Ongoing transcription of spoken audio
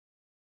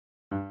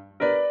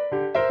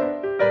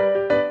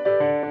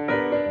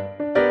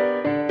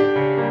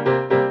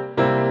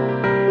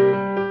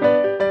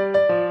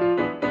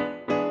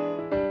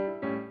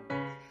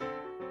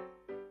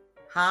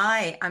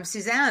Hi, I'm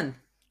Suzanne,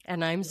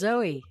 And I'm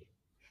Zoe.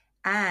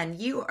 and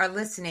you are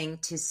listening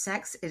to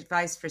Sex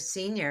Advice for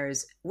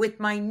Seniors with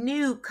my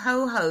new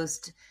co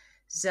host,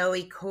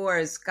 Zoe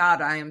Kors.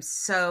 God, I am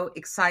so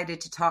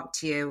excited to talk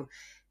to you.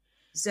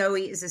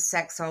 Zoe is a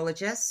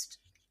sexologist.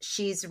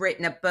 She's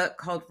written a book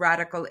called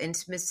Radical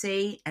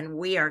Intimacy, and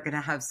we are going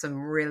to have some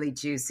really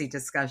juicy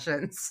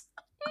discussions.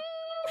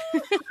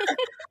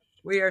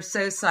 We are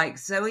so psyched.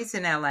 Zoe's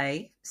in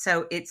LA,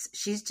 so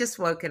she's just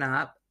woken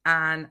up,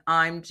 and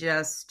I'm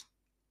just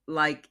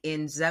like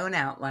in zone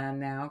out land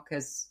now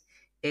because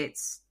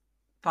it's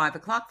 5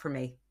 o'clock for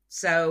me.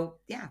 So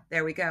yeah,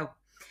 there we go.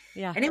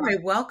 Yeah. Anyway,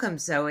 welcome,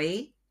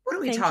 Zoe. What are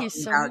we Thank you talking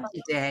so about much.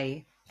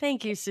 today?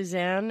 Thank you,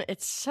 Suzanne.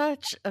 It's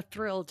such a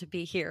thrill to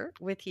be here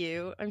with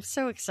you. I'm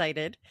so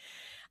excited.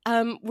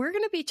 We're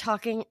going to be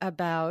talking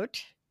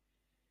about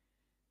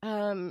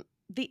the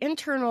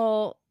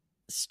internal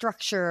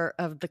structure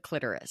of the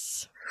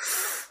clitoris.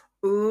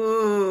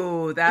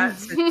 Ooh,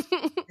 that's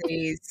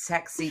a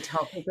sexy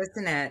topic,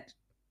 isn't it?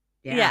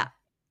 Yeah,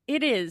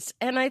 it is.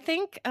 And I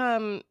think,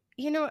 I'm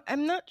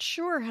not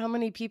sure how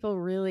many people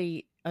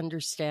really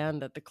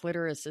understand that the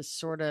clitoris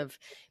is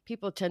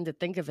people tend to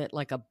think of it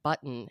like a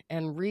button,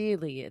 and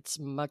really it's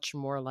much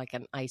more like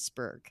an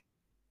iceberg.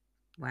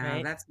 Wow,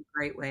 Right? that's a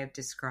great way of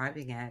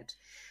describing it.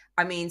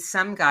 I mean,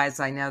 some guys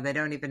I know, they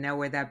don't even know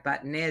where that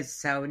button is,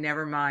 so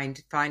never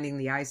mind finding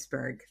the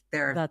iceberg.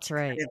 That's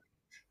right.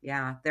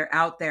 Yeah, they're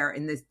out there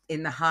in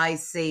the high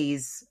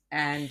seas,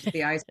 and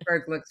the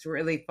iceberg looks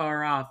really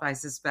far off, I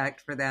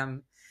suspect, for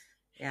them.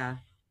 Yeah.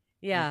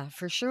 Yeah,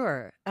 for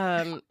sure.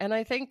 And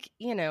I think,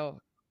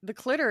 the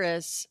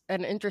clitoris,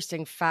 an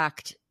interesting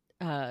fact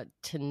to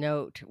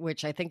note,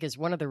 which I think is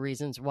one of the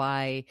reasons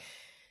why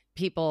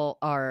people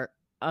are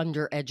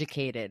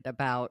undereducated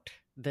about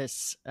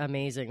this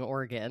amazing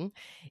organ,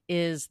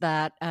 is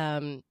that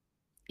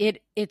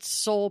its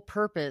sole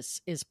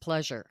purpose is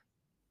pleasure.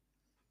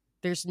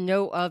 There's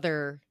no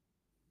other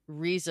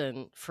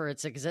reason for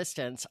its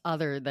existence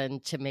other than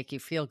to make you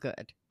feel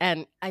good.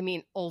 And I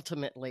mean,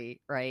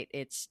 ultimately, right,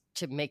 it's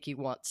to make you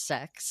want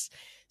sex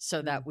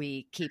so that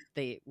we keep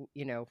the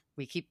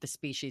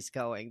species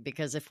going.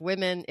 Because if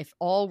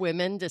all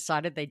women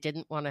decided they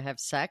didn't want to have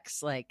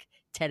sex like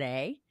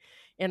today,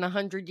 in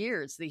 100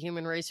 years, the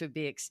human race would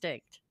be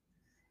extinct.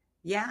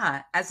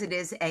 Yeah, as it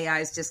is, AI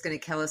is just going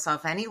to kill us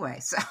off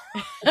anyway. So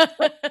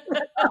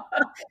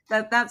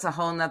that's a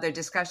whole nother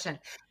discussion.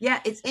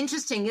 Yeah, it's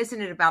interesting,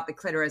 isn't it, about the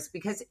clitoris?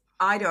 Because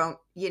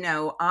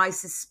I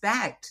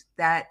suspect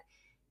that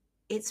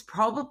it's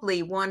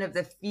probably one of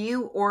the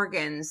few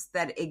organs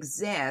that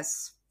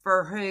exists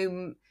for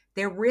whom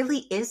there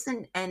really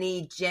isn't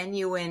any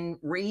genuine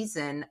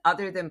reason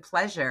other than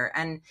pleasure.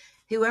 And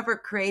whoever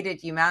created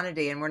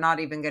humanity, and we're not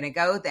even going to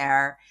go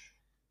there,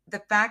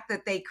 the fact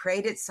that they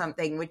created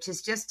something which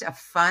is just a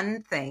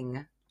fun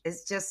thing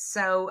is just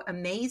so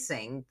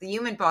amazing. The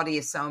human body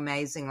is so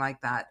amazing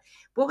like that.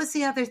 What was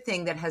the other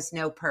thing that has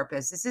no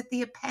purpose? Is it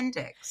the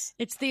appendix?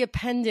 It's the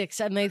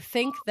appendix, and they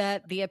think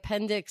that the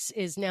appendix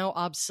is now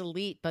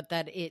obsolete, but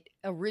that it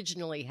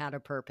originally had a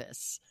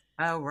purpose.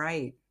 Oh,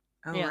 right.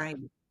 Oh, Yeah. right.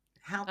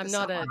 How I'm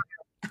bizarre.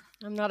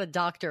 not a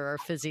doctor or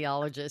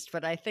physiologist,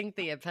 but I think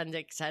the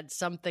appendix had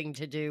something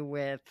to do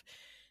with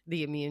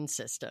the immune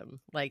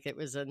system. Like it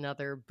was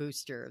another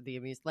booster of the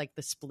immune, like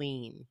the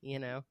spleen,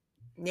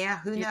 Yeah,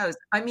 who knows?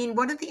 I mean,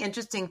 one of the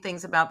interesting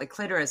things about the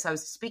clitoris, I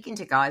was speaking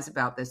to guys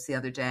about this the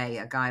other day,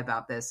 a guy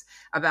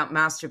about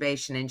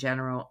masturbation in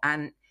general.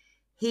 And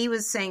he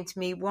was saying to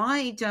me,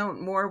 why aren't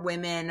more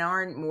women,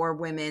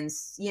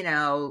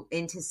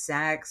 into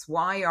sex?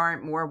 Why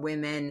aren't more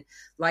women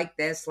like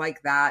this,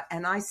 like that?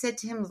 And I said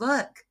to him,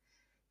 look,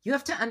 you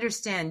have to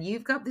understand,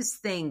 you've got this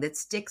thing that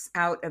sticks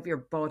out of your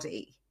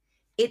body.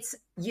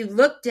 You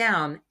look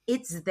down,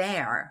 it's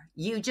there.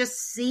 You just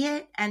see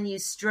it and you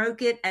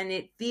stroke it and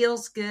it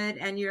feels good.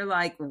 And you're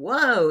like,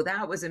 whoa,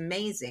 that was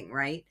amazing,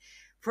 right?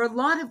 For a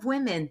lot of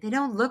women, they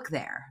don't look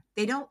there.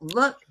 They don't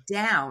look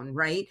down,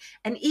 right?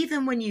 And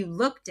even when you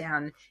look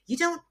down, you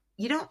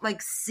don't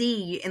like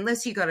see,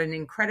 unless you got an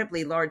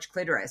incredibly large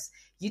clitoris,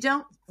 you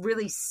don't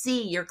really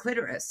see your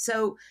clitoris.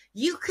 So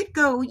you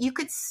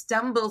could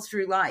stumble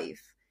through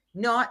life,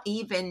 not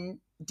even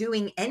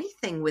doing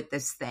anything with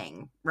this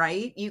thing,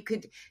 right? You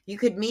could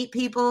meet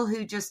people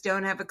who just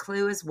don't have a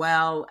clue as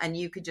well, and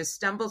you could just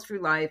stumble through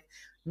life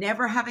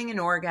never having an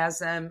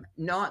orgasm,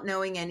 not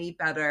knowing any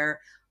better,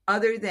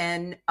 other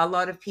than a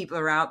lot of people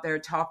are out there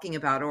talking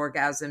about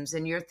orgasms,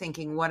 and you're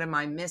thinking, what am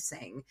I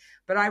missing?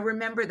 But I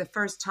remember the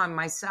first time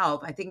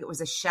myself, I think it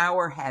was a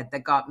shower head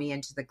that got me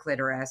into the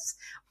clitoris,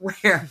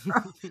 where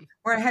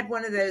I had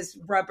one of those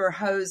rubber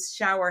hose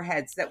shower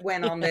heads that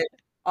went on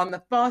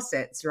the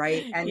faucets,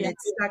 right? And it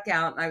stuck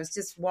out, and I was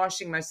just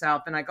washing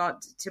myself, and I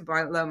got to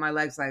below my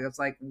legs. I was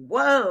like,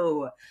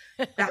 whoa,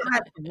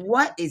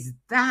 what is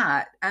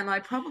that? And I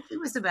probably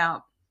was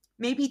about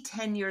maybe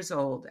 10 years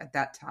old at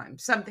that time,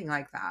 something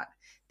like that,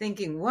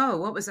 thinking, whoa,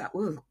 what was that?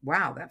 Ooh,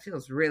 wow, that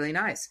feels really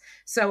nice.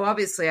 So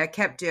obviously I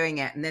kept doing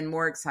it, and then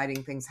more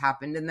exciting things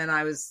happened. And then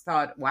I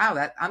thought, wow,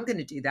 that I'm going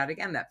to do that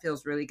again. That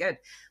feels really good.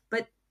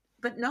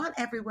 But not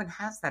everyone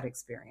has that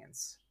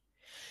experience.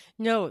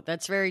 No,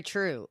 that's very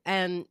true.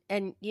 And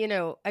you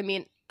know, I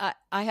mean,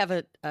 I have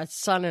a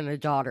son and a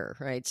daughter,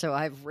 right? So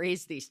I've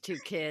raised these two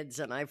kids,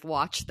 and I've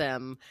watched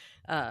them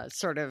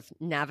sort of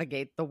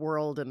navigate the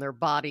world and their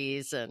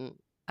bodies,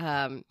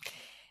 um,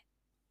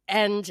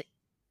 and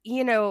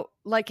you know,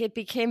 like it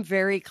became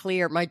very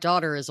clear. My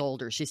daughter is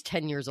older; she's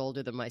 10 years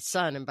older than my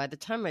son, and by the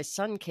time my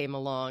son came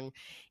along,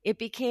 it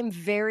became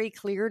very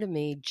clear to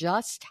me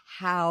just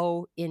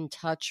how in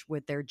touch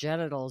with their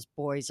genitals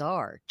boys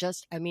are.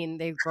 Just, I mean,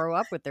 they grow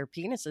up with their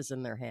penises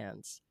in their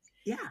hands.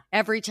 Yeah.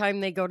 Every time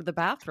they go to the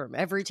bathroom,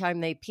 every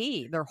time they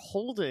pee, they're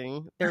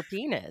holding their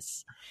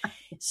penis.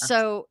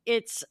 So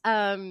it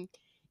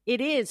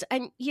is.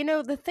 And you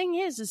know, the thing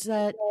is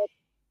that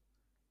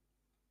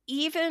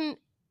even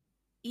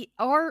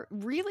are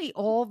really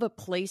all the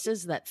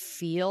places that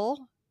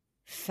feel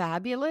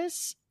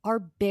fabulous are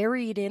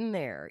buried in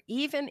there.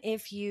 Even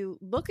if you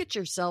look at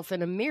yourself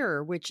in a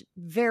mirror, which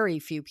very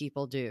few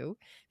people do,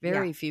 Yeah.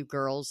 very few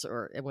girls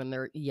or when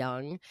they're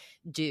young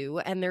do,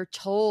 and they're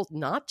told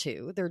not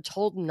to. They're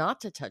told not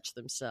to touch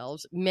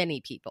themselves.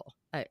 Many people,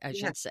 I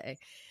should say.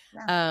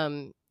 Yeah.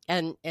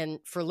 And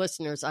for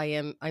listeners,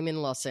 I'm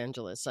in Los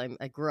Angeles.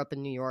 I grew up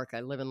in New York.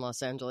 I live in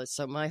Los Angeles,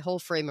 so my whole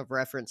frame of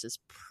reference is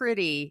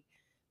pretty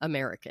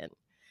American.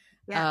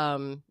 Yeah.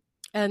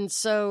 And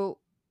so,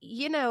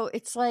 you know,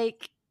 it's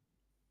like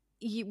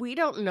we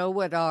don't know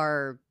what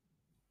our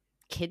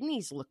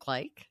kidneys look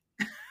like.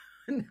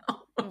 No.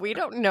 We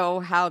don't know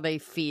how they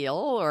feel,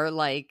 or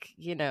like,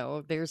 you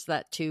know, there's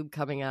that tube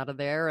coming out of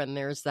there, and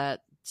there's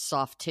that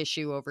soft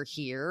tissue over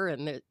here,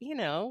 and you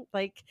know,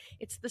 like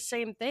it's the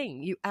same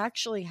thing. You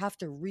actually have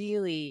to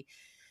really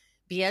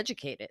be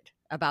educated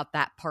about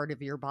that part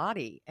of your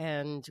body,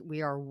 and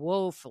we are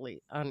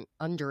woefully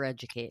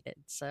undereducated.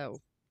 So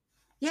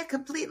Yeah,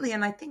 completely.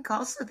 And I think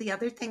also the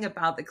other thing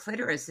about the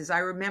clitoris is I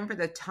remember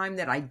the time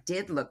that I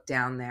did look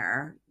down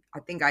there.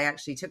 I think I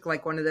actually took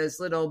like one of those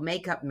little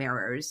makeup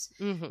mirrors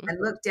mhm. and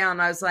looked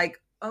down. I was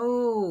like,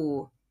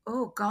 oh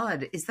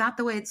God, is that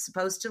the way it's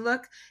supposed to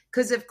look?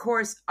 Because of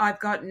course I've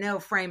got no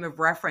frame of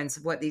reference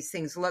of what these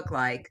things look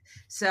like.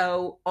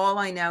 So all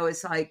I know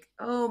is like,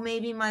 oh,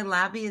 maybe my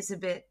labia is a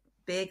bit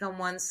big on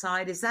one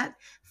side. Is that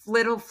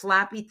little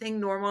flappy thing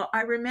normal?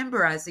 I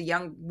remember as a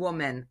young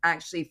woman,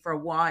 actually for a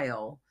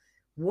while,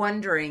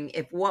 wondering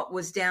if what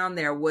was down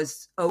there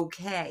was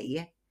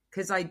okay,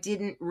 because I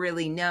didn't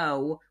really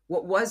know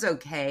what was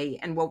okay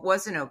and what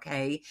wasn't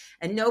okay.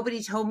 And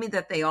nobody told me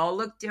that they all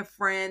look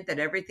different, that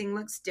everything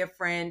looks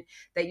different,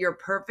 that you're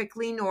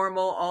perfectly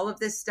normal. All of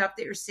this stuff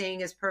that you're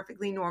seeing is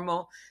perfectly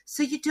normal.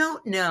 So you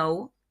don't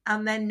know.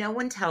 And then no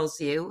one tells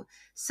you.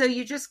 So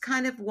you're just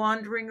kind of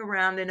wandering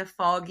around in a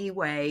foggy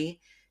way,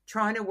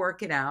 trying to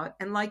work it out.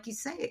 And like you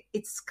say,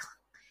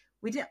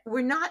 we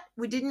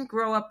didn't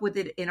grow up with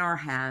it in our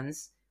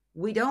hands.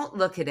 We don't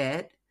look at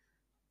it.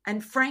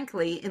 And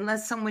frankly,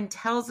 unless someone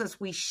tells us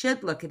we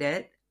should look at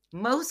it,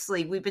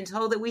 mostly we've been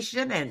told that we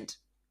shouldn't.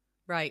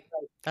 Right.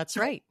 That's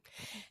right.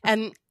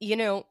 And, you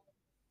know,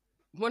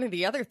 one of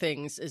the other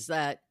things is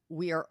that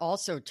we are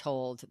also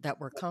told that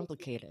we're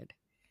complicated,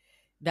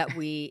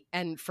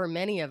 and for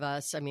many of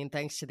us, I mean,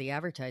 thanks to the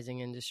advertising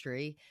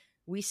industry,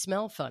 we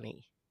smell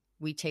funny,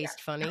 we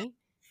taste funny,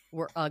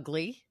 we're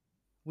ugly.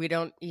 We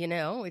don't, you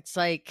know, it's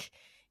like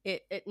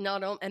it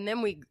not only, and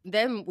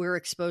then we're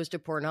exposed to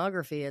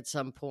pornography at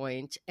some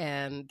point,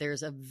 and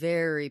there's a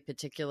very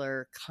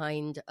particular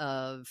kind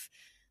of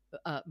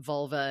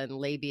vulva and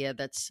labia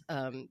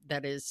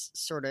that is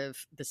sort of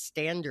the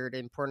standard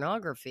in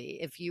pornography.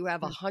 If you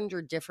have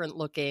 100 different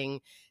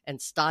looking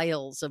and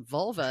styles of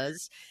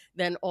vulvas,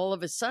 then all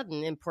of a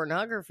sudden in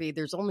pornography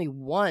there's only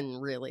one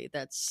really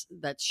that's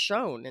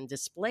shown and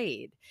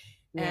displayed.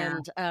 Yeah.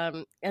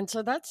 And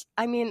so that's,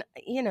 I mean,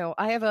 you know,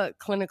 I have a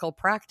clinical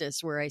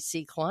practice where I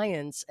see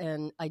clients,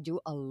 and I do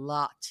a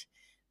lot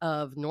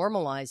of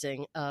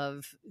normalizing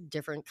of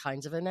different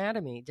kinds of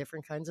anatomy,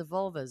 different kinds of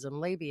vulvas and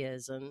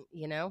labias, and,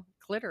 you know,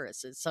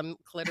 clitorises. Some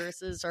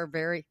clitorises are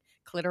very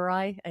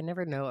clitori. I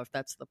never know if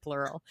that's the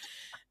plural.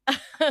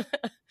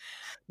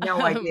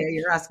 No idea.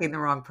 You're asking the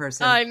wrong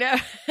person. I know.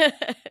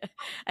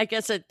 I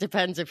guess it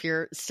depends if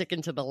you're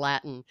sticking to the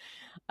Latin.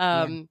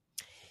 Yeah.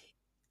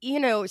 You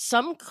know,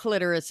 some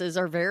clitorises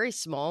are very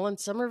small and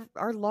some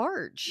are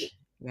large.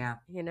 Yeah.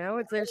 You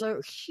know, there's a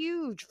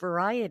huge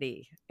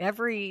variety.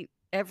 Every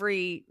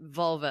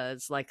vulva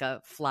is like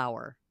a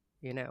flower,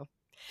 you know.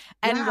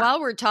 And Yeah.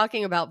 while we're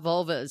talking about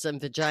vulvas and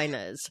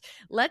vaginas,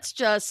 let's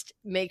just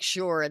make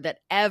sure that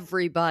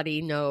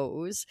everybody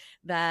knows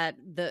that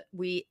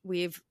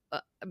we've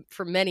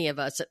for many of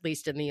us, at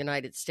least in the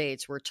United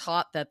States, we're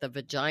taught that the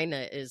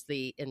vagina is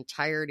the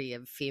entirety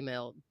of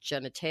female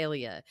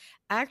genitalia.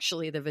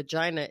 Actually, the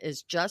vagina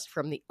is just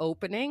from the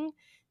opening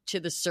to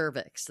the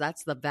cervix.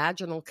 That's the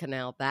vaginal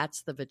canal.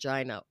 That's the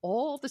vagina.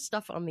 All the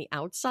stuff on the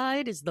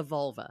outside is the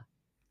vulva.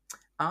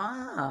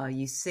 Ah,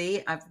 you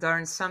see, I've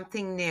learned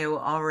something new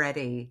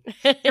already.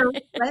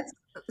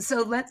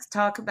 So let's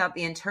talk about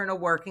the internal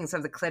workings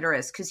of the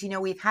clitoris, because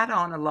we've had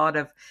on a lot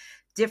of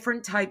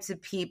different types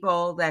of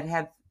people that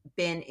have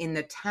been in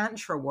the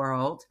tantra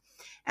world,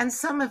 and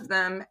some of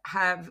them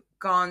have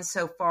gone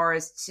so far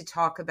as to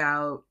talk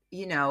about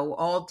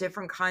all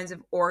different kinds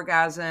of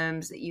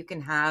orgasms that you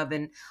can have.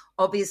 And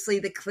obviously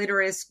the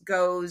clitoris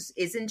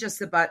isn't just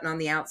the button on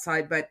the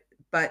outside, but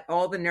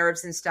all the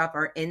nerves and stuff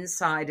are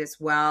inside as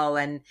well.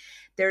 And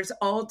there's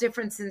all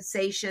different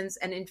sensations.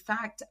 And in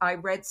fact, I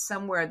read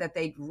somewhere that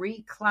they'd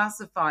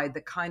reclassified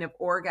the kind of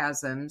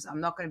orgasms.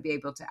 I'm not going to be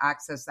able to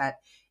access that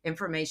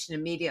information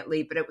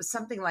immediately, but it was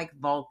something like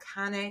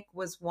volcanic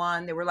was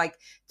one. There were like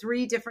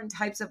 3 different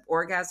types of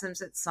orgasms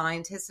that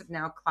scientists have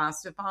now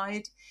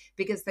classified,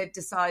 because they've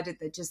decided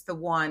that just the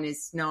one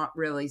is not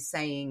really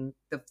saying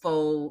the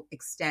full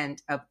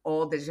extent of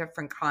all the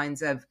different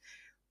kinds of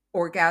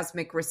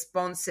orgasmic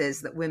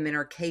responses that women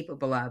are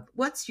capable of.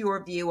 What's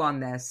your view on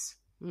this?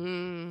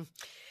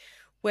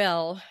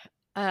 Well,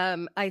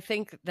 I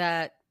think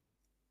that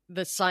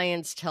the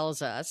science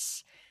tells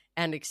us,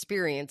 and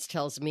experience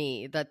tells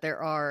me, that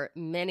there are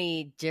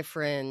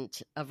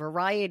a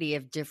variety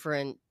of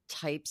different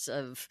types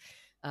of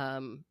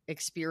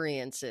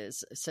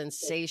experiences,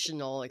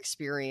 sensational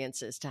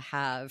experiences to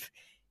have,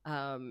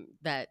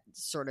 that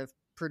sort of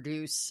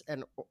produce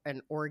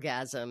an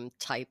orgasm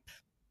type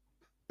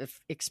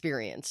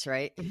experience,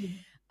 right?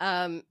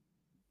 Mm-hmm.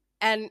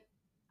 And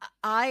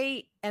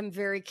I am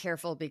very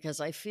careful, because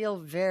I feel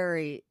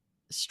very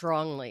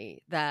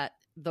strongly that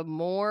the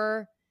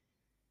more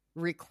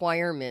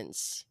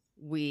requirements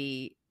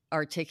we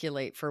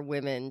articulate for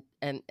women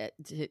and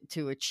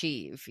to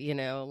achieve,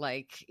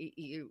 like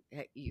you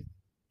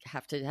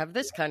have to have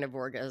this kind of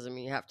orgasm,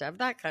 you have to have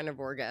that kind of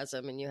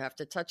orgasm, and you have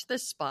to touch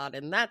this spot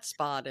and that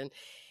spot, and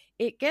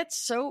it gets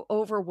so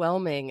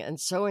overwhelming and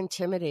so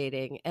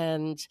intimidating.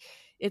 And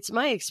it's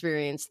my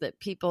experience that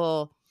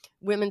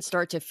women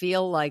start to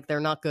feel like they're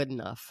not good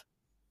enough.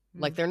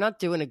 Like they're not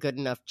doing a good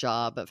enough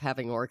job of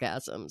having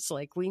orgasms.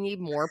 Like, we need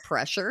more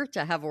pressure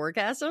to have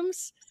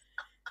orgasms.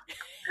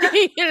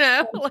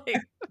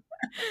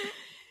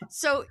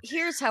 So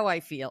here's how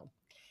I feel.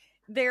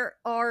 There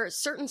are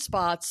certain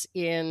spots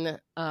in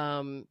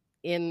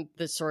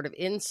the sort of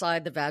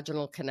inside the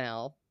vaginal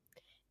canal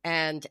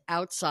and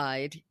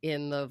outside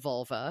in the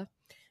vulva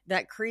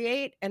that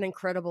create an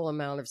incredible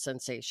amount of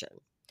sensation.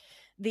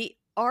 The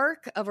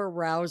arc of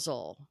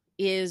arousal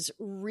is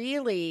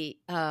really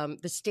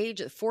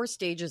the 4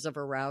 stages of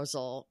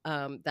arousal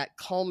that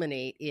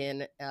culminate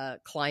in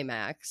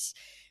climax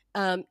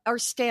are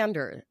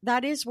standard.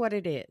 That is what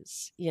it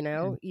is. You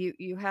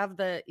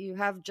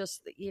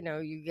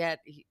get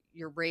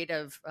your rate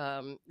of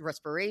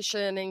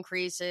respiration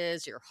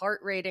increases, your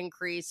heart rate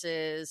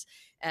increases,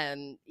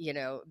 and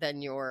then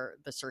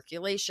the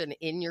circulation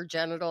in your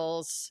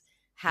genitals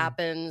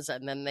happens,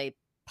 and then they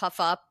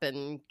puff up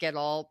and get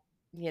all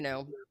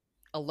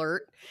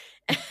alert.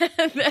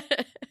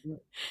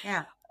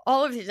 Yeah.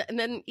 All of these, and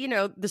then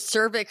the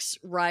cervix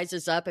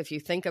rises up. If you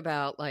think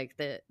about like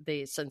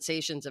the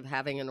sensations of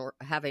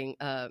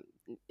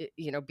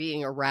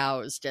being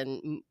aroused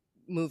and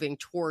moving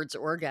towards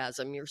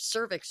orgasm, your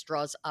cervix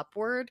draws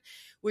upward,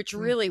 which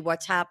really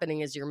what's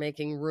happening is you're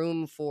making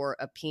room for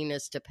a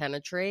penis to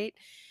penetrate,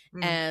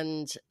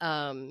 and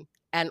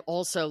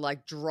also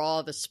like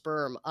draw the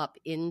sperm up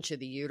into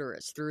the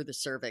uterus through the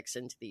cervix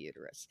into the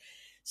uterus.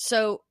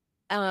 So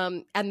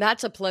and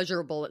that's a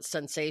pleasurable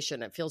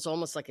sensation. It feels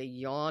almost like a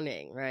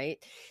yawning,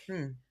 right?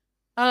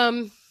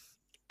 And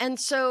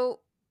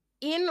so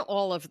in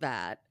all of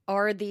that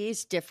are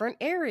these different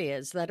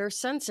areas that are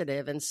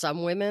sensitive, and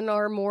some women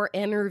are more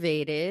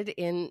innervated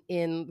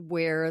in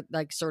where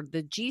like sort of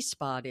the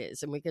G-spot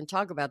is. And we can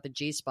talk about the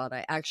G-spot.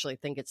 I actually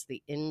think it's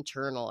the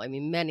internal. I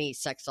mean, many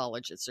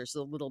sexologists, there's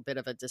a little bit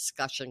of a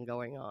discussion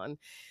going on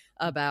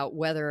about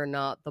whether or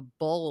not the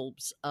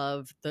bulbs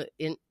of the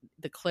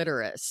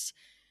clitoris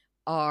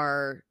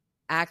are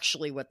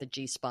actually what the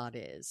G-spot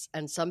is.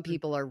 And some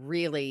people are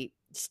really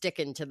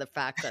sticking to the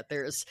fact that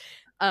there's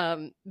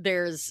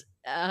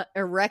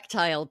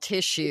erectile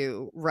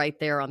tissue right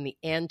there on the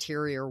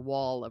anterior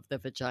wall of the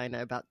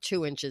vagina, about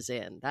 2 inches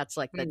in. That's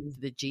like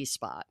the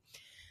G-spot.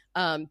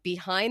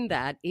 Behind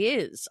that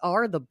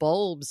are the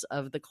bulbs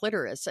of the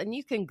clitoris. And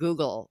you can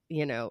Google,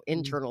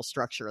 internal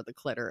structure of the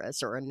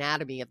clitoris or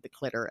anatomy of the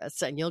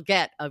clitoris, and you'll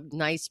get a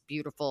nice,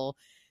 beautiful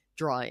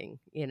drawing,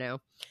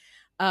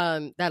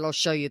 that'll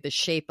show you the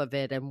shape of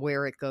it and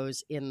where it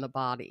goes in the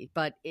body.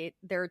 But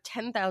there are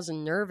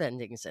 10,000 nerve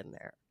endings in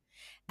there.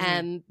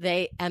 And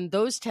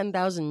those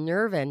 10,000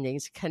 nerve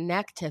endings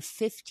connect to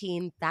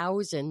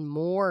 15,000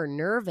 more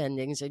nerve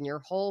endings in your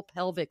whole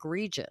pelvic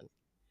region.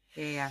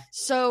 Yeah.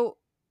 So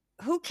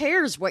who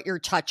cares what you're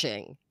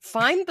touching?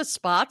 Find the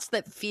spots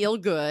that feel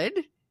good.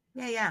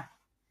 Yeah.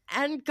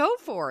 And go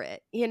for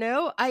it.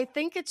 I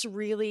think it's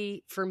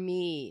really, for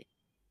me,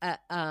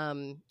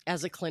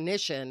 as a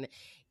clinician,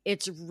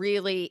 it's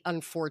really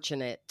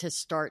unfortunate to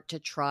start to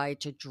try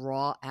to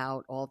draw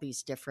out all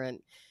these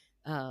different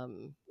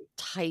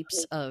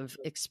types of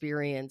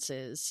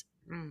experiences.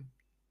 Mm.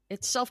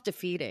 It's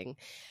self-defeating.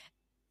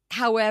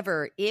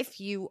 However,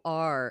 if you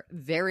are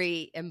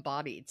very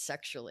embodied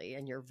sexually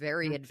and you're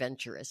very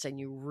adventurous and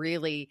you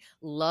really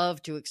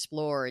love to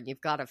explore and you've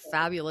got a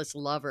fabulous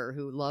lover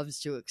who loves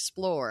to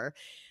explore,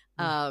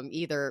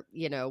 either,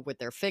 with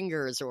their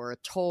fingers or a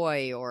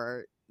toy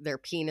or their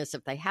penis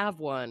if they have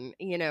one,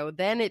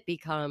 then it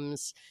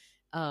becomes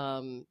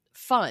fun,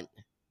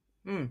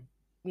 Mm.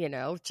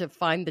 to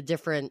find the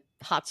different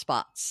hot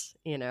spots,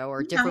 or Yeah,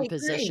 I different agree.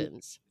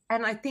 positions.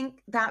 And I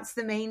think that's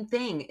the main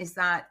thing, is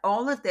that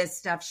all of this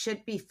stuff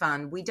should be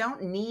fun. We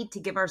don't need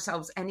to give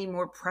ourselves any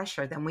more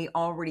pressure than we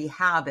already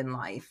have in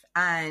life.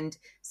 And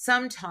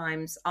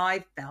sometimes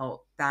I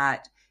felt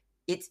that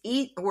it's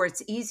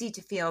easy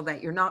to feel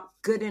that you're not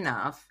good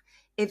enough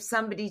if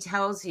somebody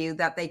tells you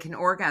that they can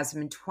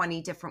orgasm in 20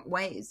 different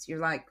ways. You're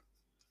like,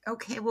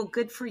 okay, well,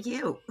 good for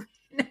you.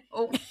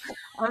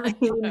 I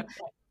mean,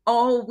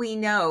 all we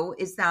know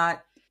is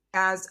that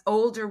as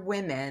older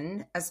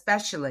women,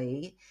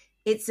 especially,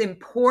 it's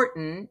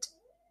important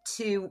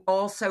to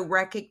also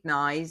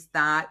recognize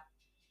that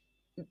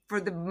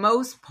for the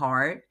most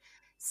part,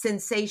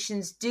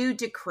 sensations do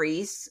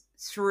decrease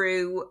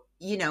through,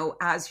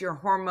 as your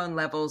hormone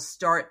levels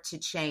start to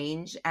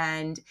change.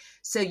 And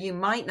so you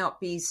might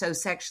not be so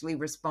sexually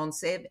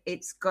responsive.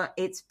 It's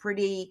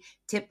pretty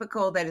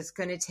typical that it's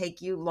going to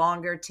take you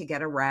longer to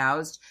get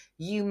aroused.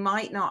 You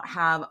might not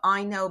have,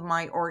 I know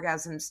my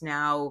orgasms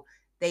now,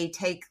 they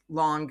take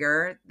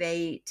longer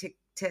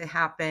to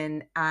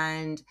happen.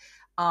 And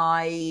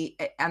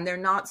they're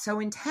not so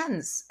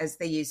intense as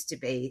they used to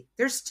be.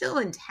 They're still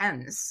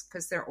intense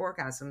because they're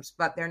orgasms,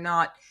 but they're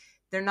not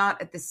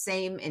at the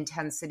same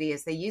intensity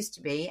as they used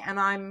to be. And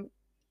I'm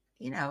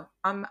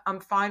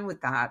fine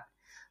with that.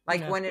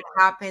 Like, when it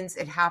happens,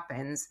 it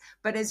happens.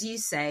 But as you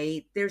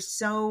say, there's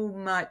so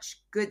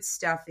much good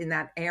stuff in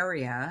that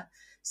area,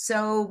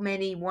 so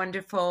many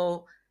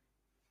wonderful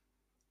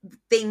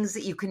things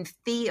that you can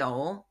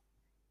feel.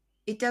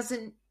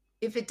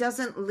 If it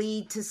doesn't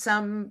lead to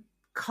some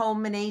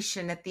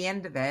culmination at the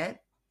end of it,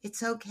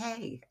 it's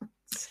okay.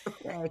 It's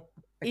okay.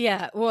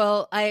 Yeah,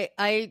 well,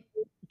 I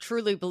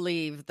truly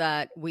believe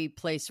that we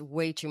place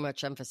way too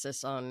much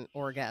emphasis on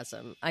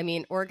orgasm. I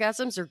mean,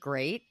 orgasms are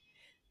great,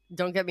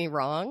 don't get me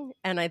wrong,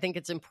 and I think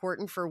it's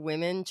important for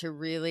women to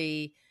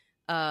really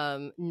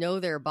know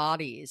their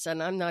bodies.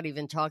 And I'm not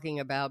even talking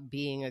about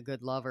being a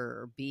good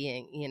lover or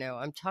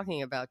I'm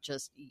talking about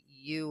just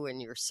you and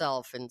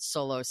yourself and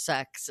solo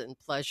sex and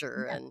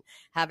pleasure and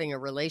having a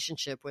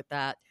relationship with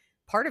that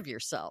part of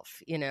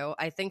yourself.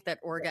 I think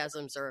that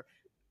orgasms are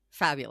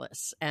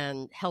fabulous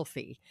and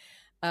healthy.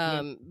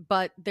 Yeah.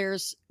 But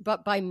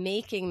by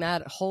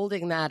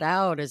holding that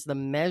out as the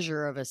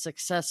measure of a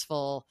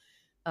successful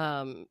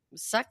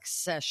sex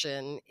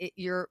session,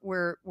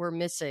 we're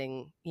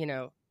missing,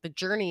 the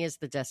journey is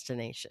the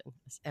destination,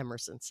 as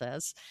Emerson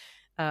says.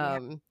 Yeah.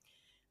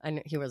 I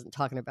know he wasn't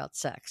talking about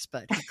sex,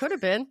 but he could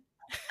have been.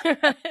 He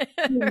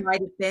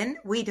might have been.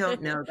 We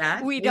don't know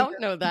that. We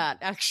don't know that,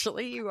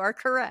 actually. You are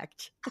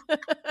correct.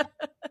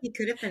 He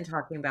could have been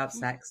talking about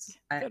sex,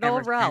 Good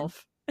old Emerson.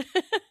 Ralph.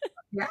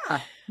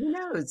 Yeah, who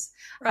knows?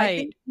 I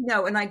Right.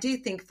 think, and I do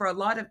think for a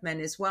lot of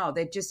men as well,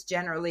 they just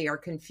generally are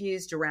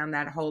confused around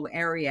that whole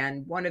area.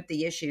 And one of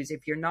the issues,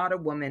 if you're not a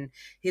woman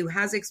who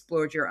has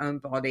explored your own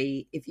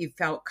body, if you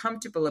felt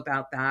comfortable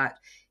about that,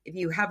 if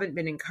you haven't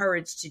been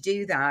encouraged to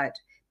do that,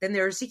 then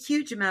there's a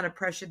huge amount of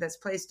pressure that's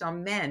placed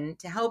on men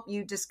to help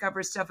you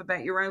discover stuff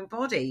about your own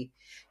body.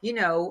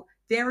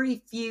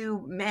 Very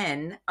few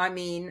men,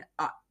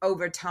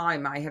 over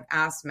time, I have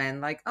asked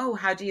men, like, oh,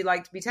 how do you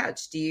like to be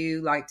touched? Do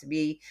you like to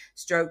be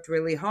stroked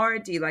really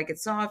hard? Do you like it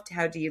soft?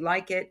 How do you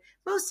like it?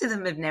 Most of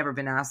them have never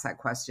been asked that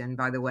question,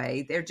 by the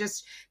way. They're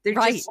just,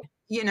 Right.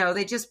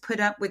 they just put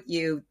up with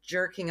you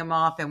jerking them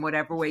off in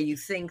whatever way you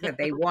think that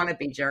they want to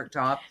be jerked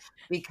off,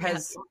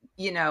 because,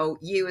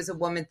 you as a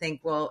woman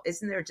think, well,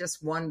 isn't there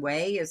just one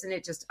way? Isn't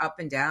it just up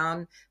and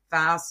down,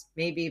 fast,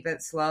 maybe a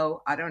bit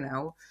slow? I don't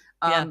know.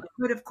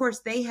 But of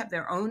course, they have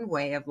their own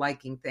way of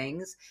liking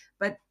things.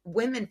 But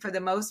women, for the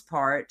most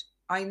part,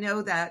 I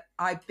know that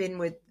I've been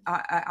with,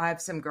 I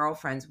have some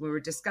girlfriends. We were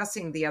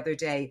discussing the other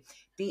day,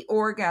 the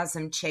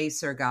orgasm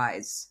chaser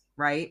guys,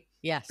 right?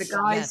 Yes. The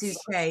guys who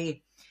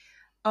say,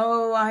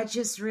 oh, I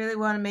just really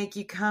want to make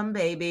you come,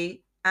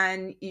 baby.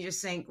 And you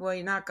just think, well,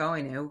 you're not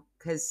going to,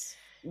 because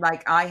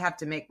like I have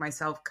to make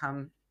myself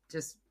come.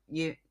 Just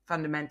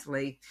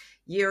fundamentally,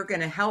 you're going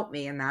to help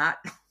me in that.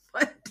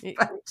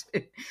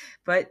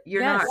 but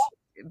you're not.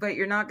 But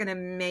you're not going to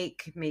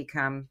make me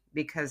come,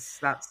 because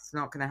that's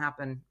not going to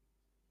happen.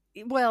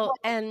 Well,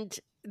 and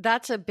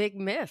that's a big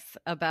myth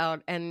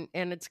about, and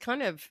it's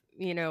kind of,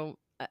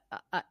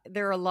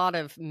 there are a lot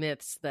of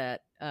myths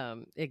that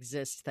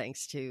exist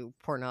thanks to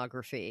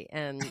pornography,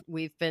 and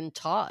we've been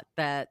taught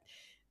that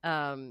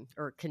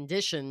or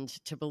conditioned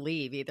to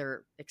believe,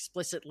 either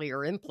explicitly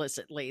or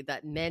implicitly,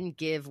 that men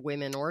give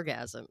women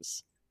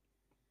orgasms.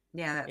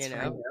 Yeah, that's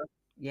right.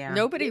 Yeah.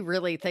 Nobody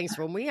really thinks,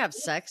 when we have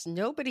sex,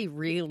 nobody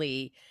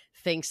really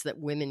thinks that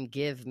women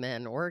give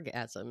men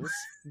orgasms.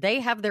 They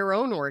have their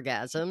own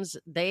orgasms.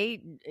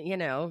 They,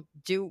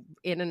 do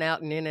in and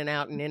out and in and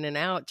out and in and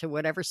out to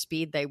whatever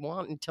speed they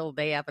want until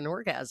they have an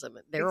orgasm.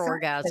 Their Exactly.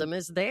 orgasm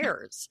is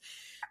theirs.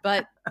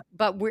 But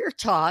we're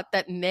taught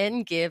that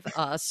men give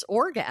us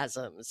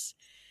orgasms.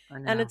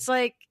 And it's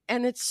like,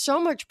 and it's so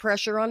much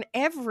pressure on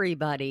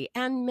everybody.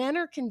 And men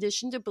are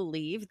conditioned to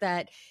believe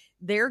that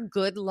they're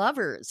good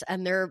lovers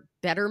and they're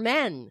better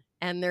men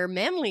and they're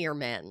manlier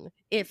men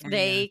if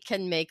they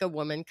can make a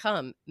woman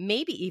come,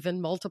 maybe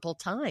even multiple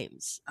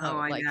times.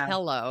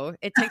 Hello,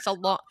 it takes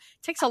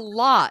a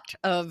lot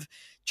of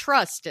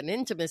trust and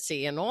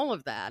intimacy and all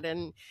of that.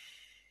 And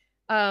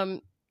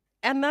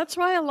that's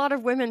why a lot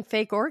of women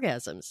fake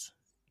orgasms.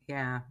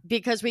 Yeah.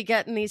 Because we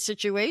get in these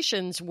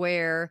situations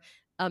where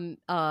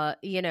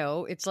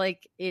it's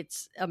like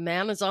a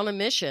man is on a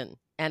mission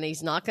and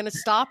he's not going to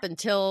stop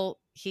until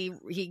he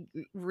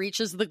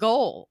reaches the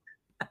goal.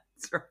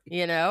 That's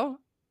right.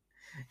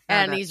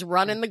 And he's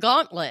running the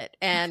gauntlet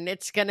and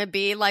it's going to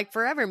be like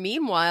forever.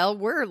 Meanwhile,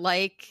 we're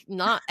like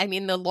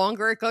the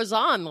longer it goes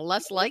on, the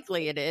less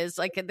likely it is.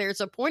 Like there's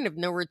a point of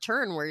no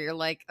return where you're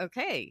like,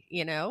 okay,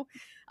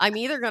 I'm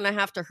either going to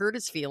have to hurt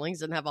his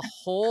feelings and have a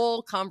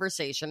whole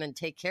conversation and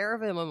take care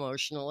of him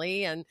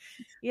emotionally and,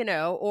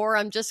 or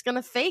I'm just going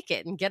to fake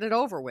it and get it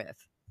over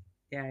with.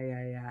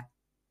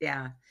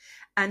 Yeah.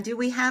 And do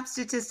we have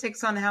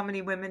statistics on how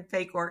many women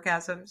fake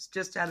orgasms,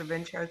 just out of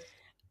interest?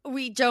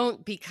 We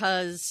don't,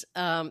 because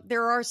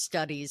there are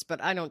studies,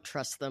 but I don't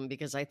trust them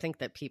because I think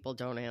that people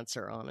don't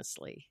answer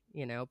honestly,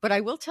 But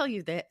I will tell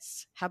you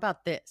this. How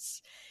about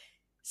this?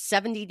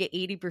 70 to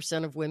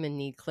 80% of women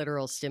need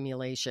clitoral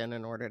stimulation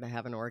in order to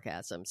have an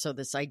orgasm. So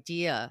this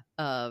idea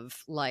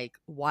of like,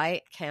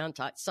 why can't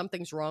I,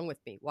 something's wrong with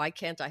me. Why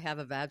can't I have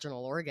a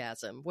vaginal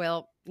orgasm?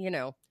 Well,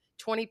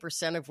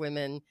 20% of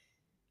women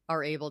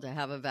are able to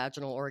have a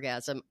vaginal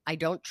orgasm. I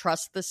don't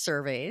trust the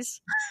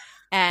surveys.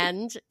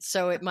 And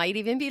so it might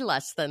even be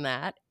less than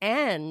that.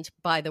 And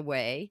by the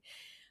way,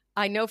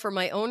 I know from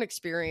my own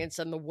experience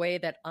and the way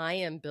that I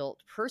am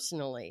built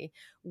personally,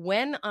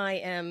 when I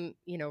am,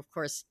 of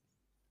course,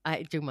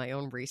 I do my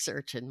own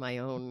research in my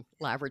own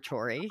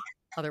laboratory,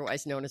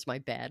 otherwise known as my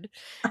bed.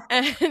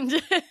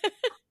 And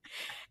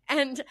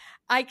and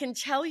I can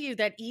tell you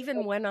that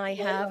even when I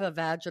have a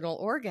vaginal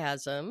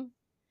orgasm,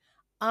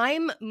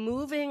 I'm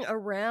moving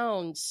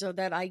around so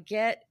that I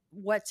get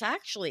what's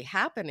actually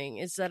happening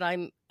is that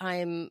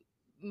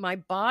my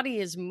body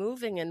is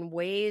moving in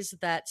ways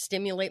that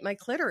stimulate my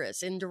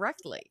clitoris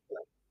indirectly.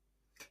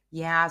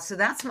 Yeah. So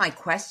that's my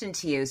question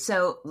to you.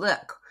 So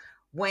look,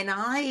 when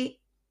I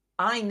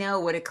know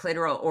what a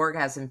clitoral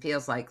orgasm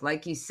feels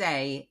like you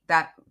say,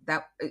 that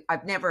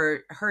I've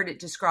never heard it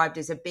described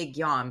as a big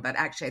yawn, but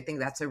actually I think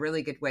that's a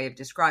really good way of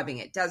describing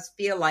it. It does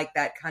feel like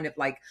that kind of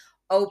like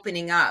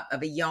opening up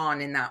of a yawn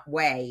in that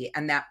way,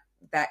 and that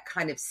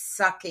kind of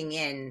sucking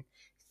in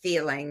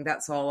feeling.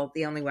 That's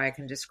the only way I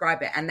can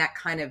describe it. And that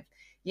kind of,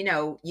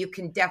 you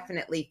can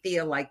definitely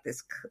feel like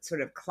this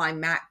sort of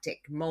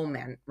climactic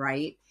moment,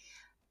 right?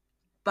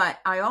 But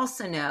I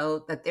also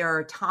know that there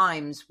are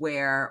times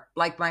where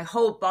like my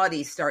whole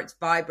body starts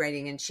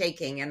vibrating and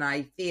shaking, and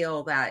I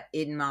feel that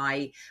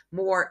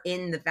more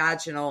in the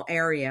vaginal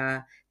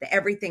area, that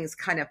everything's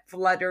kind of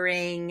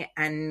fluttering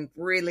and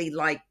really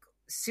like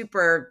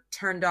super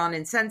turned on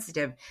and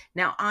sensitive.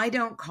 Now, I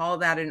don't call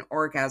that an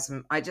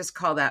orgasm. I just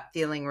call that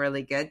feeling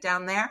really good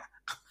down there.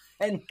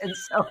 And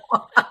so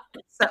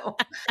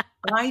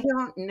I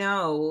don't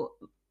know.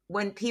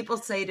 When people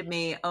say to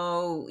me,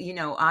 oh,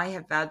 I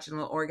have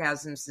vaginal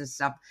orgasms and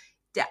stuff,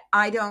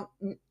 I don't,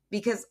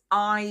 because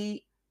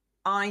I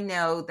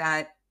know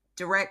that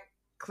direct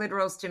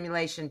clitoral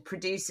stimulation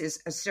produces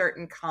a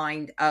certain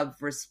kind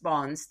of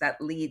response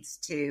that leads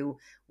to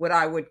what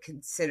I would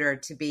consider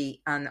to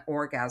be an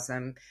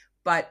orgasm.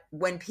 But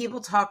when people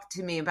talk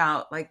to me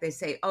about, like they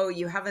say, oh,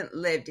 you haven't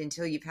lived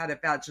until you've had a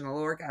vaginal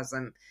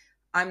orgasm,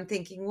 I'm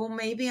thinking, well,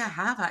 maybe I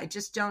have. I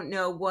just don't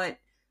know what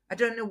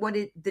what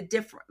is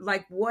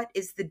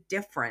the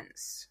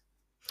difference?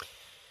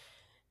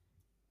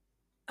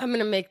 I'm going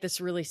to make this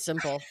really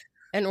simple.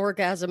 An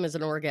orgasm is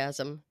an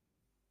orgasm.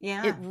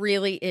 Yeah. It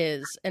really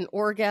is. An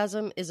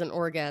orgasm is an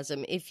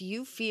orgasm. If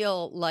you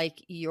feel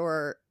like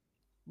your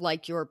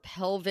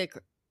pelvic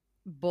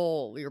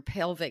bowl, your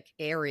pelvic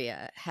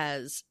area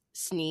has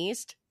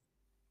sneezed,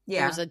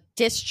 there's a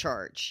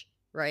discharge,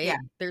 right? Yeah.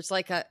 There's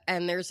like a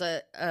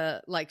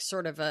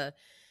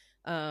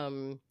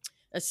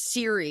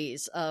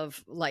series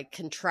of like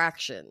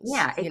contractions.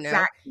 Yeah,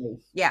 exactly.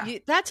 Yeah.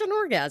 That's an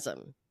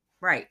orgasm.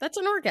 Right. That's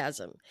an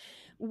orgasm.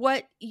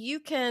 What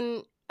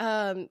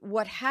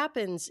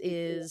happens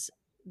is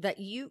that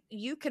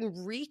you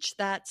can reach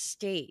that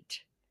state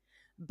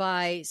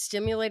by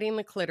stimulating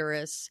the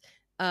clitoris,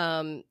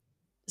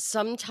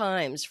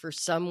 sometimes for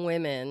some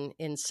women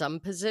in some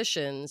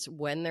positions,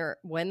 when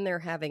they're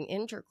having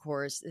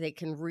intercourse, they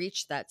can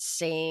reach that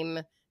same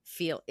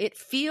feel. It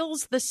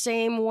feels the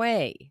same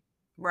way.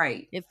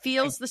 Right. It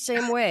feels the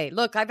same way.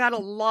 Look, I've had a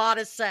lot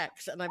of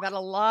sex, and I've had a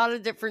lot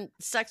of different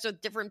sex with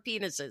different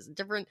penises,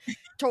 different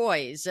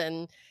toys,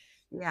 and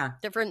Yeah.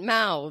 different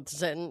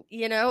mouths. And,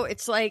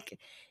 it's like,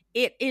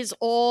 it is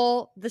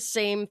all the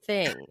same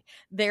thing.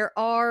 There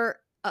are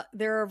a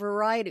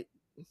variety.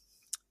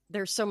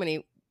 There's so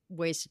many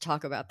ways to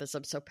talk about this.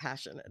 I'm so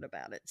passionate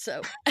about it.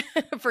 So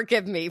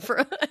forgive me for,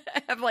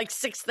 I have like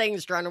 6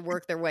 things trying to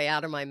work their way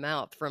out of my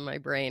mouth from my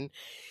brain.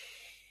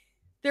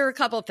 There are a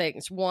couple of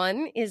things.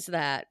 One is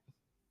that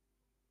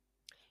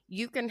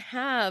you can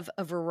have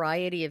a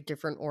variety of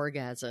different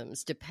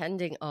orgasms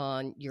depending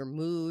on your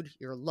mood,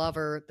 your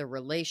lover, the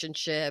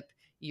relationship,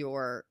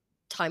 your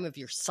time of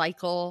your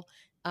cycle,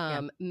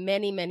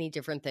 many, many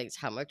different things.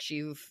 How much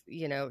you've,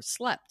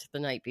 slept the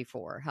night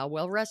before, how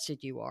well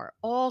rested you are.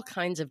 All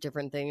kinds of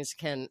different things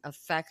can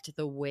affect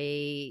the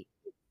way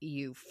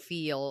you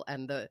feel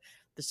and the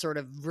sort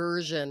of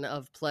version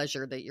of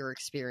pleasure that you're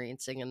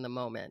experiencing in the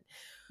moment.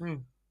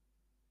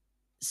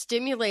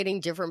 Stimulating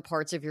different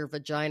parts of your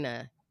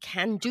vagina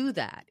can do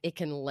that. It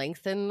can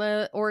lengthen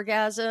the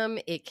orgasm.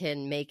 It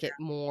can make it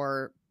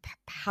more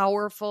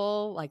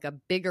powerful, like a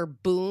bigger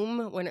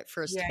boom when it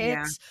first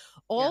hits.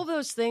 All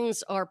those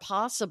things are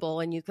possible,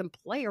 and you can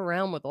play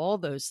around with all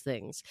those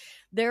things.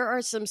 There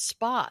are some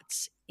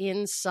spots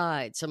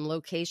inside, some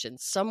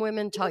locations. Some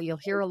women you'll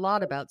hear a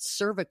lot about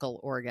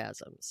cervical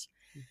orgasms.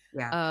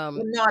 Yeah.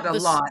 Not a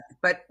lot,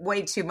 but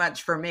way too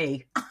much for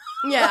me.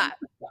 Yeah,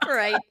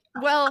 right.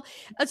 Well,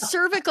 a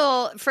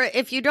cervical,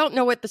 if you don't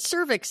know what the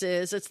cervix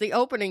is, it's the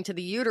opening to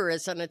the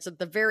uterus, and it's at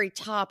the very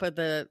top of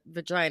the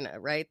vagina,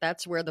 right?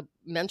 That's where the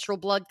menstrual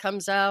blood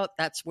comes out.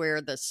 That's where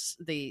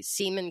the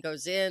semen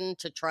goes in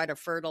to try to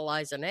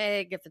fertilize an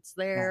egg if it's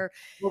there.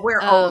 Yeah. Well,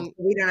 we're old. So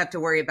we don't have to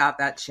worry about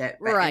that shit.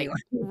 Right, anyway.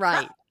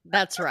 Right.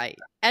 That's right.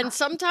 And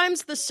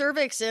sometimes the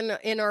cervix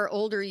in our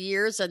older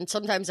years, and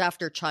sometimes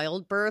after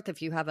childbirth,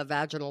 if you have a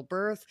vaginal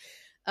birth,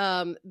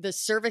 the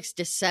cervix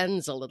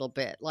descends a little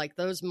bit. Like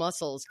those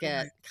muscles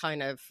get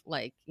kind of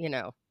like,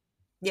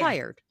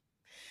 tired.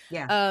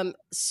 Yeah.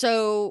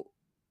 So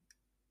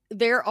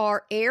there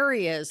are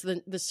areas,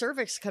 the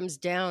cervix comes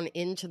down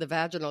into the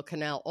vaginal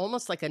canal,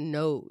 almost like a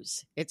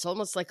nose. It's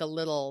almost like a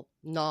little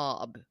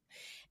knob.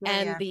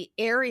 The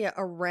area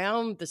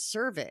around the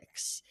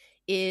cervix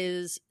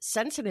is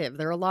sensitive.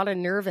 There are a lot of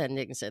nerve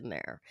endings in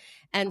there.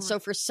 And so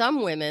for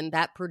some women,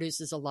 that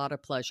produces a lot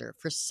of pleasure.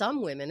 For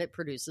some women, it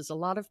produces a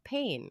lot of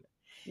pain.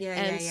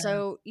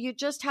 So you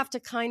just have to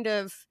kind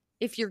of,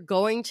 if you're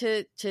going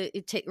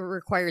it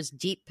requires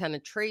deep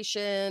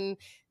penetration.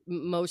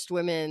 Most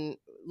women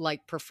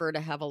prefer to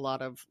have a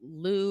lot of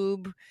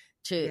lube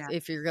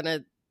if you're going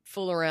to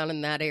fool around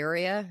in that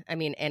area. I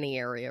mean, any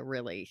area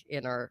really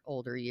in our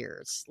older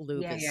years.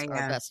 Lube is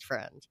our best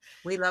friend.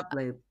 We love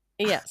lube.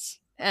 Yes.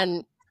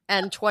 And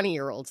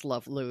 20-year-olds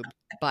love lube,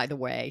 by the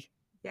way.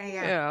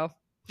 Yeah.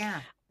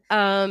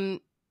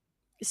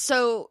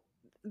 So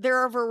there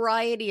are a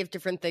variety of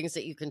different things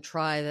that you can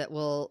try that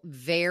will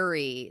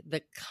vary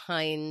the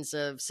kinds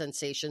of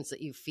sensations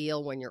that you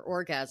feel when you're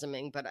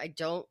orgasming, but I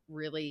don't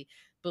really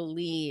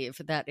believe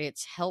that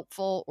it's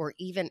helpful or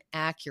even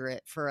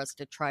accurate for us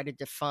to try to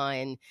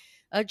define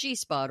a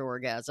G-spot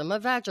orgasm, a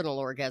vaginal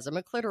orgasm,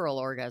 a clitoral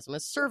orgasm, a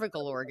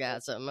cervical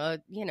orgasm,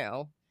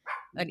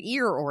 an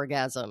ear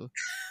orgasm.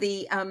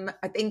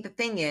 I think the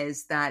thing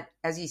is that,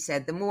 as you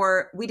said, the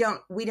more we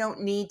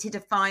don't need to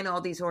define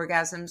all these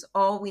orgasms.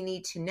 All we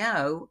need to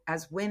know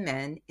as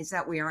women is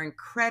that we are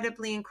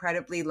incredibly,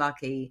 incredibly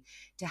lucky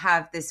to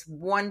have this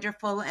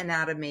wonderful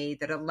anatomy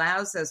that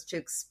allows us to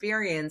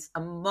experience a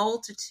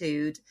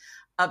multitude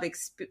of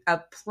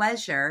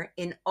pleasure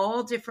in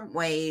all different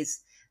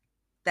ways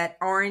that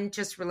aren't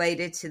just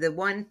related to the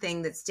one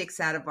thing that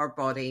sticks out of our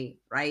body,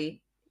 right?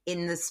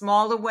 In the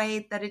smaller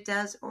way that it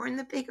does or in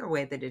the bigger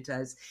way that it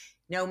does.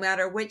 No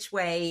matter which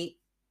way,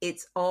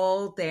 it's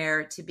all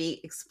there to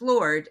be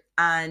explored.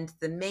 And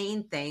the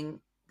main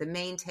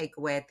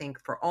takeaway, I think,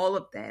 for all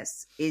of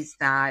this is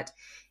that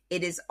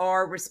it is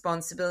our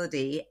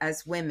responsibility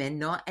as women,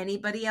 not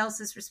anybody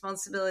else's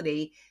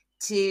responsibility,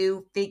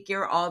 to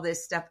figure all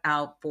this stuff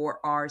out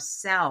for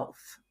ourselves.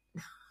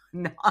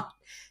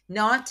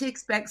 Not to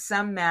expect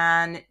some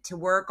man to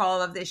work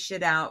all of this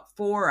shit out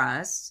for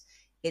us.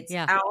 It's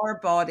our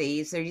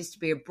bodies. There used to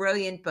be a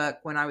brilliant book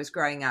when I was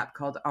growing up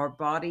called Our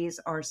Bodies,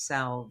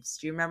 Ourselves.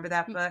 Do you remember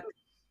that book?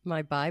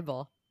 My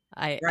Bible.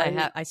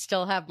 I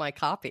still have my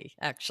copy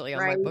actually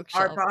on my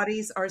bookshelf. Our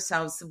Bodies,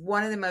 Ourselves.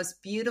 One of the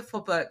most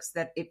beautiful books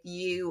that if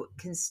you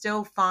can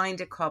still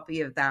find a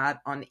copy of that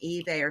on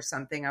eBay or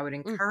something, I would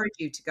encourage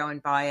you to go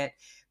and buy it,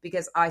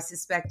 because I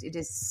suspect it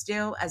is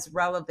still as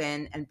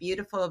relevant and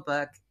beautiful a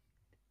book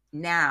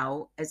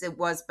now as it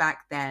was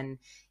back then,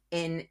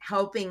 in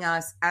helping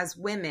us as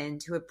women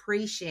to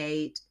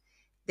appreciate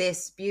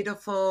this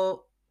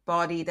beautiful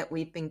body that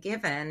we've been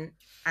given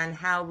and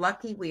how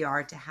lucky we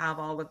are to have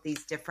all of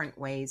these different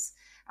ways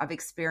of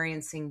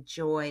experiencing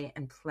joy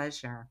and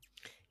pleasure.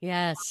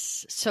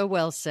 Yes, so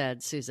well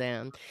said,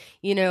 Suzanne.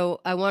 You know,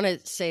 I want to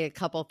say a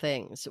couple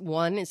things.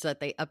 One is that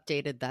they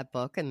updated that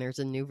book and there's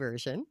a new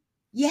version.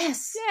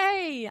 Yes.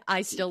 Yay!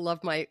 I still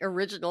love my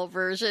original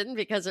version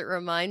because it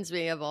reminds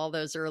me of all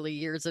those early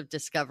years of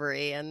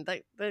discovery, and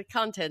the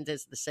content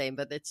is the same,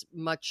 but it's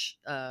much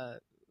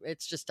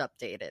it's just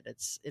updated.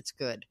 It's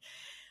good.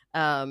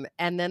 And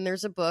then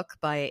there's a book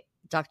by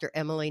Dr.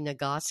 Emily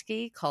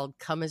Nagoski called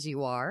Come As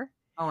You Are,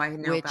 Oh, I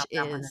know which about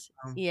that one. is,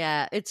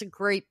 yeah, it's a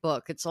great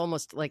book. It's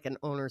almost like an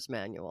owner's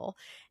manual.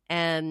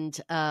 And,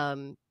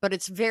 but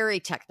it's very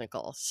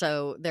technical.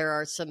 So there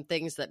are some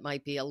things that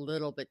might be a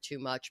little bit too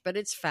much, but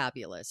it's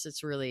fabulous.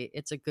 It's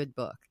a good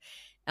book.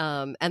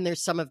 And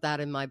there's some of that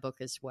in my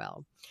book as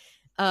well.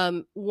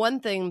 One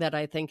thing that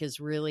I think is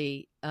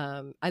really,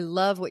 I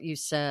love what you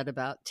said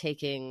about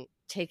taking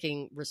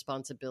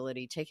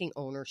responsibility, taking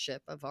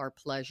ownership of our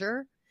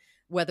pleasure,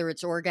 whether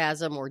it's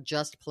orgasm or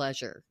just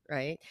pleasure,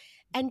 right?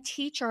 And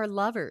teach our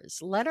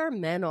lovers, let our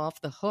men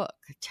off the hook.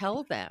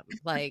 Tell them,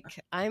 like,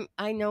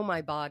 I know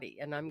my body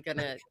and I'm going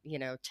to,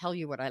 tell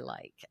you what I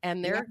like.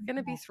 And they're going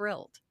to be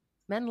thrilled.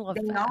 Men love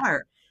They that.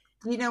 are.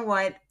 You know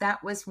what?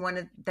 That was one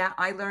of that.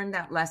 I learned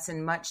that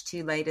lesson much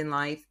too late in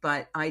life,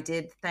 but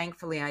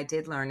thankfully, I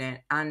did learn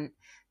it. And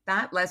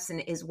that lesson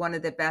is one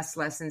of the best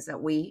lessons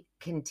that we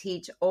can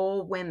teach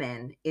all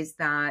women, is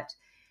that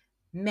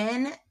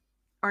men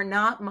are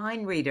not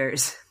mind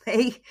readers.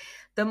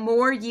 The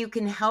more you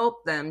can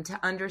help them to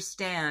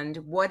understand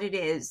what it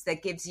is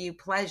that gives you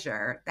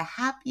pleasure, the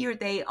happier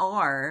they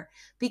are,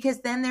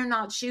 because then they're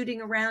not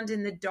shooting around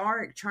in the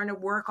dark trying to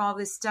work all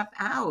this stuff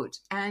out.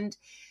 And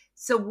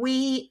so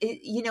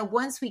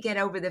once we get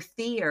over the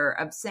fear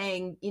of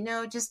saying,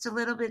 just a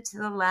little bit to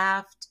the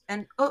left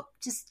and,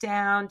 just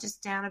down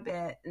a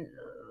bit. And,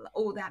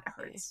 that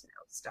hurts.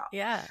 No, stop.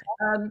 Yeah.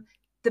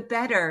 The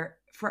better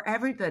for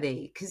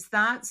everybody, because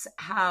that's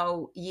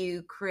how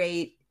you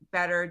create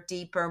better,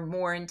 deeper,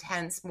 more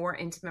intense, more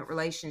intimate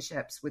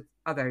relationships with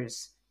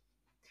others.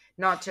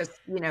 Not just,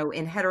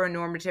 in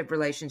heteronormative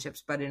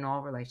relationships, but in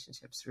all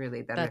relationships,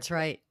 really. That's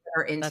right.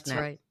 Are intimate. That's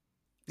right.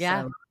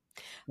 Yeah. So,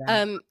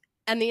 yeah.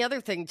 And the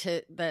other thing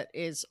that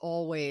is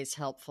always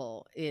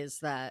helpful is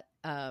that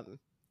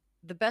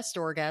the best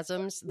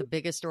orgasms, the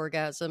biggest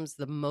orgasms,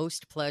 the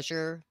most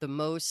pleasure, the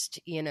most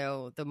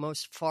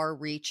far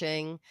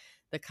reaching,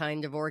 the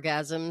kind of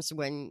orgasms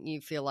when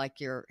you feel like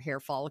your hair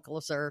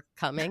follicles are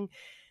coming,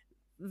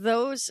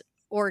 those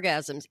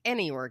orgasms,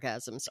 any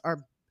orgasms,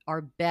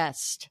 are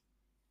best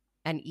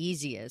and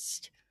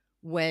easiest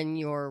when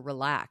you're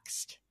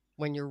relaxed,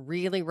 when you're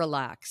really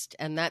relaxed.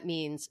 And that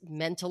means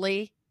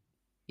mentally,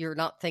 you're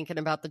not thinking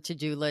about the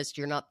to-do list.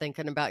 You're not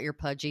thinking about your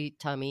pudgy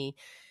tummy.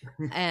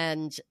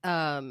 And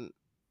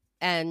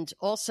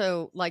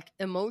also like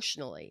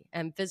emotionally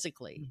and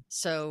physically.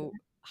 So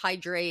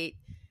hydrate,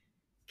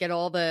 get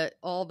all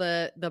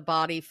the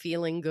body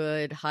feeling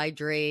good,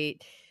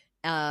 hydrate,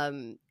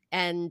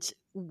 and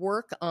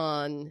work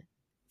on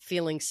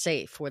feeling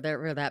safe,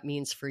 whatever that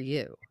means for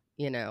you.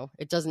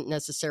 It doesn't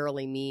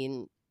necessarily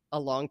mean a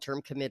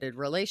long-term committed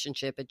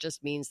relationship. It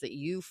just means that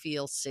you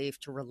feel safe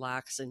to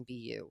relax and be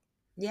you.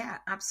 Yeah,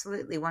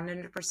 absolutely.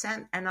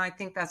 100%. And I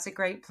think that's a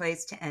great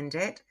place to end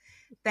it.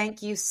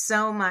 Thank you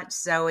so much,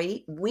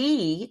 Zoe.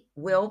 We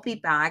will be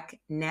back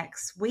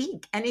next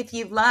week. And if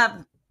you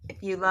love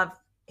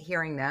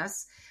hearing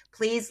this,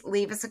 please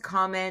leave us a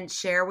comment,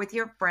 share with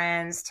your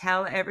friends,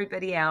 tell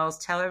everybody else,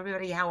 tell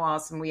everybody how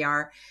awesome we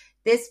are.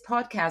 This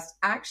podcast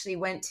actually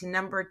went to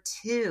number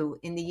 2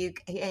 in the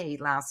UK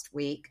last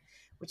week,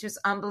 which was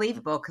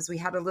unbelievable because we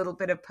had a little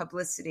bit of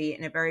publicity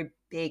in a very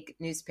big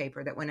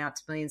newspaper that went out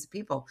to millions of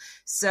people.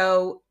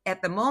 So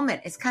at the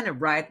moment, it's kind of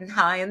riding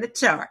high in the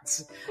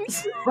charts.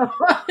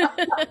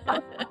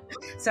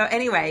 So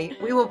anyway,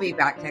 we will be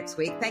back next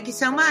week. Thank you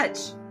so much.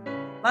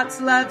 Lots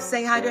of love.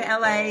 Say hi to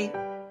LA.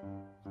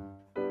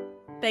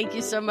 Thank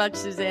you so much,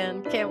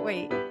 Suzanne. Can't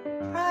wait.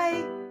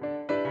 Bye.